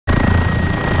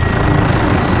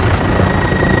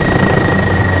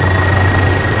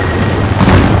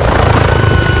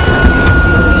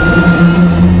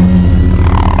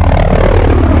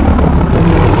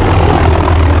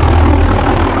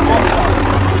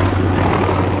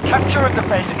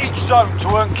defend each zone to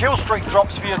earn kill streak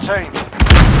drops for your team.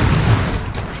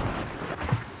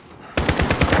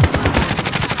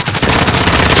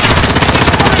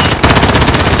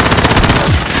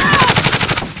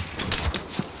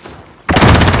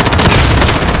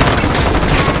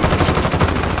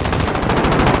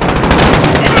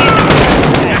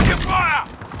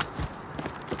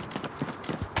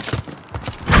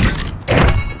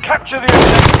 Capture the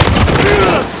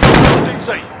objective.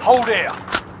 DC, hold here.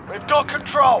 We've got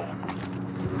control.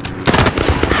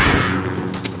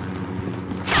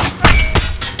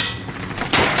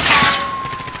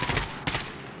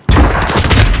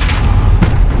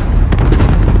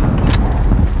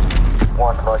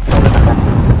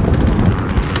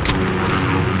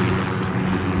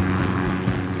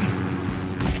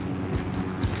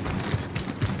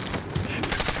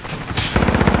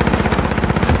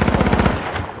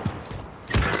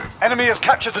 Enemy has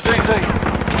captured the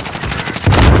DC.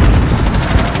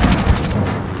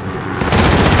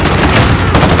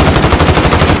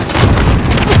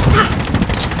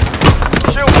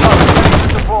 Shield turret ready to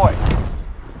deploy.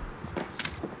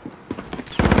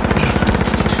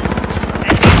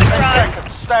 10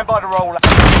 seconds. Stand by to roll out.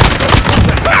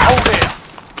 Hold here.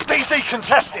 DC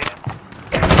contested.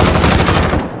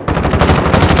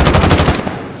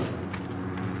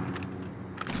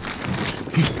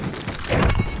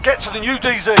 Get to the new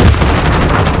DZ.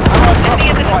 Enemy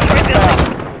in the destroyed building.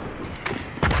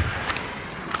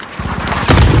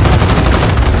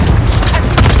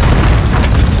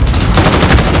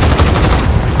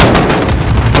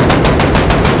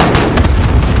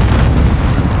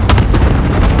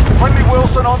 Friendly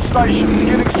Wilson on station,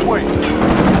 beginning sweep.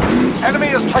 Enemy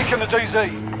has taken the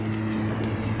DZ.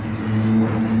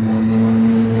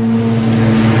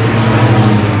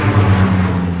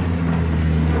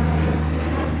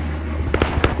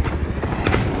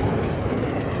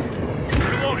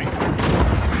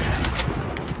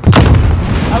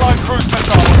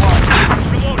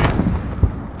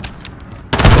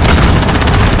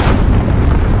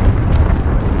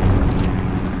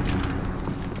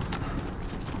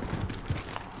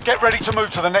 Get ready to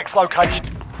move to the next location.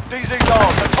 DZ's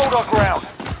ours, let's hold our ground.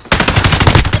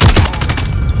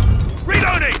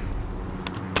 Reloading!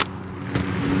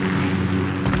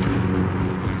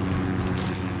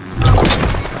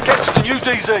 Get to the new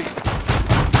DZ.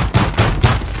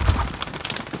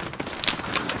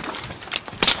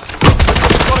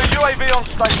 Got a UAV on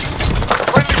station.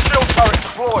 Friendly shield turret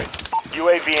deployed.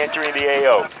 UAV entering the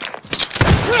AO.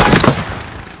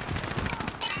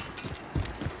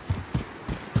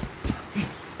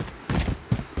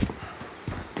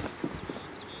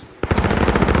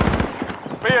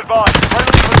 Be advised,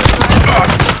 friendly position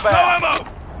No ammo!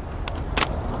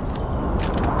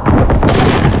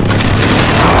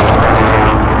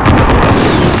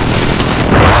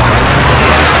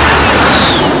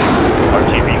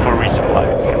 RTV for resupply.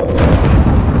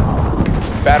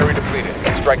 Battery depleted.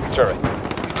 Strike the turret.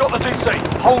 We've got the DZ.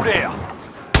 Hold here.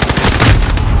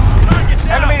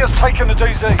 Enemy has taken the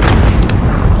DZ.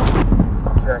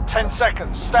 10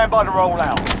 seconds. Stand by to roll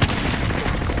out.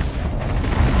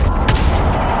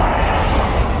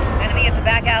 Enemy at the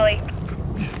back alley.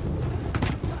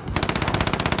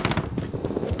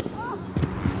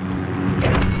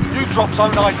 New drop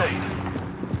zone ID.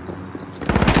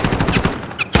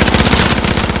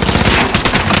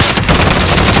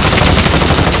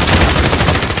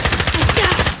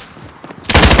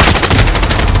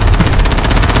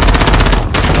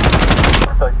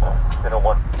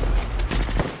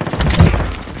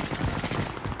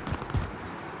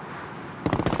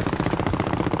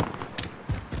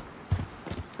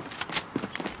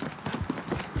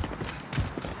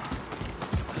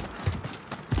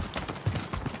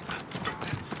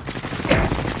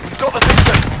 Got the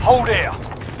distance. Hold here.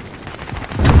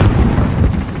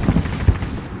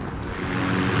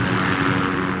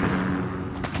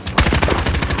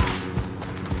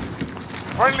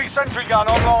 Friendly sentry gun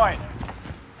online.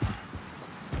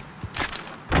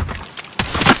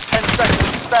 10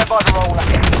 seconds. Stand by to roll out.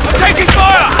 I'm taking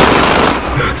fire!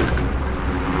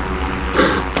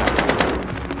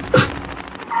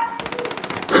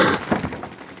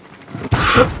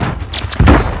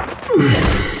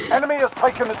 Enemy has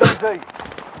taken the DZ.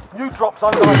 New drop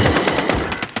zone ID.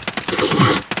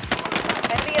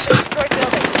 Enemy in the destroyed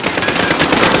building.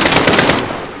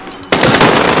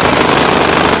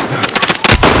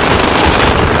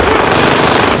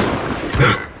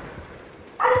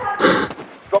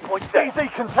 Drop point set.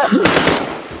 DZ contested.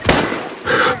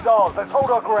 DZ's ours. Let's hold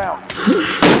our ground.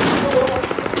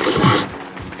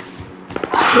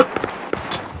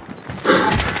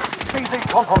 DZ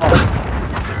compromised.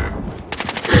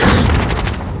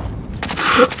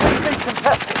 DZ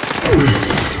contested.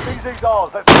 DZ's ours.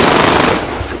 Let's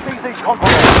DZ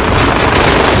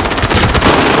compromised.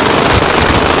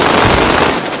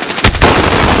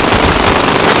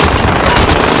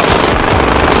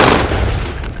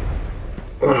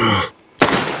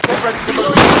 Get ready to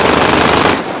move.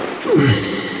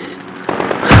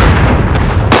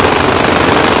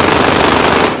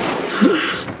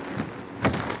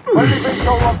 Friendly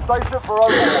VTOL on station for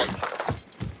overwatch.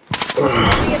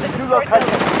 Enemy in the New destroyed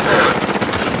location.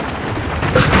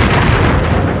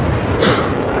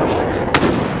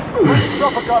 building.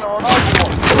 Drop a gunner on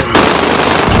overwatch.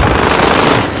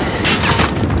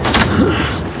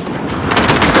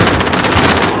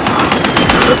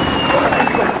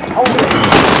 Hold it.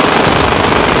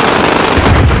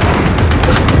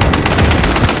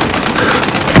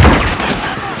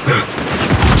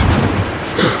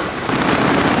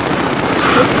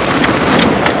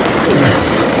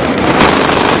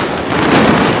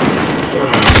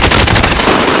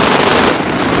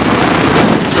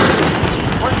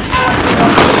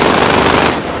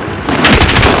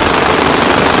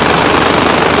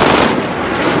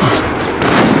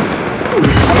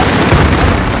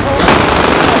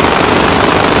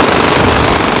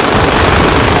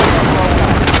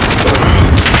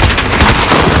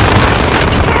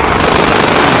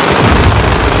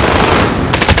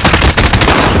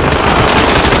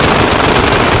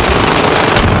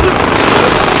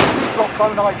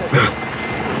 Zone ID.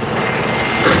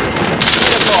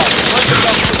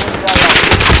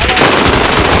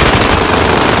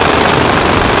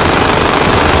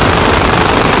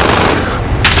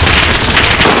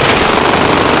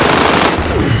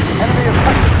 Enemy is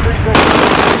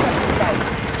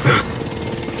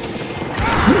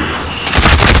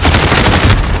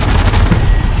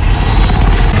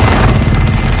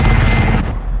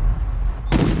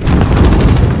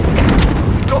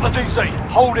got the DZ.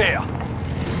 Hold here.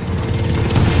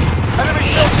 Enemy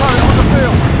shell turret on the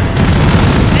field.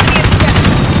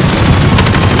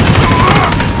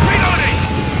 Reloading!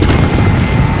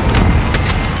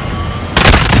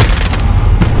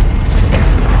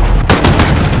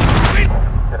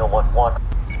 Dinner 1-1.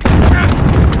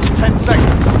 10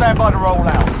 seconds. Stand by to roll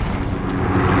out.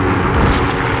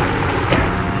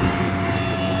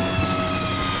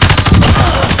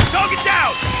 Target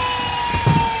down!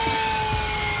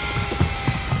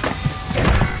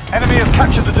 Enemy has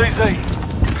captured the DZ.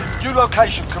 New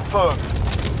location confirmed.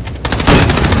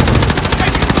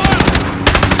 Taking fire!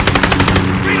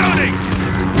 Reloading!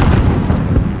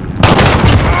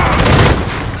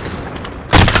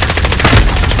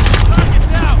 Target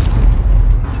down!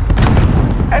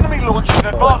 Enemy launching an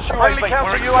advanced Friendly UAV.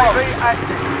 counter We're UAV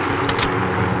active.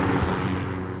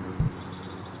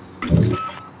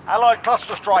 Allied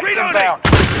cluster strike Reloading. inbound.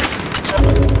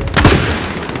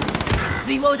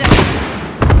 Reloading.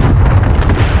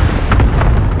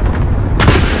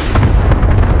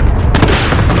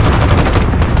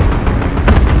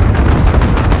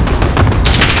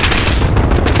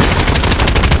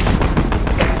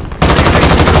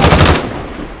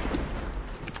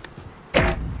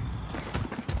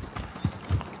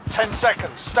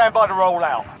 Seconds. Stand by to roll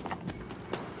out.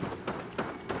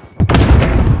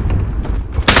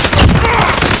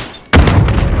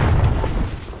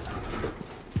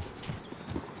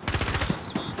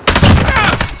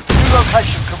 New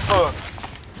location confirmed.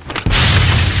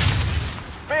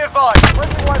 Be advised,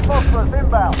 friendly white phosphorus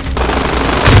inbound.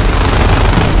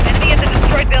 Enemy in the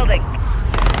destroyed building.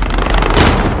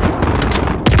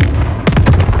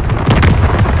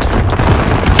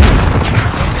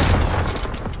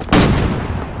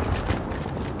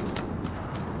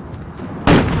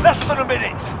 Less than a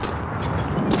minute.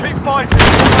 Keep fighting.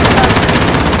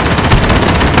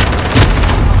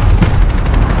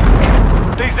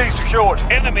 DZ secured.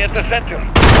 Enemy at the center.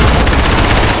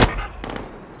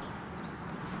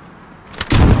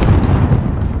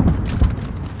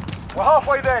 We're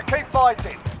halfway there. Keep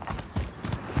fighting.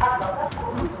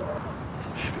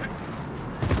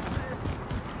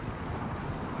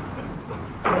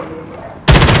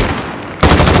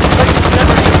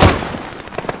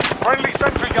 Friendly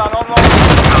sentry gun online.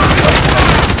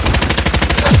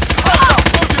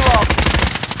 Move your arm.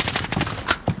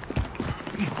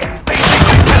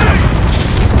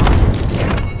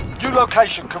 New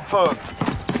location confirmed.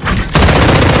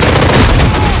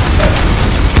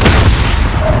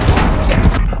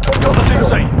 Got the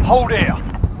DZ. Hold here.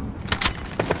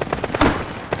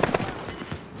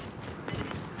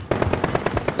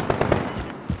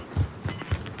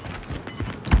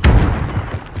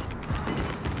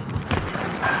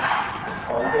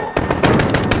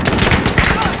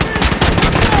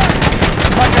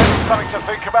 Something to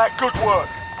think about. Good work.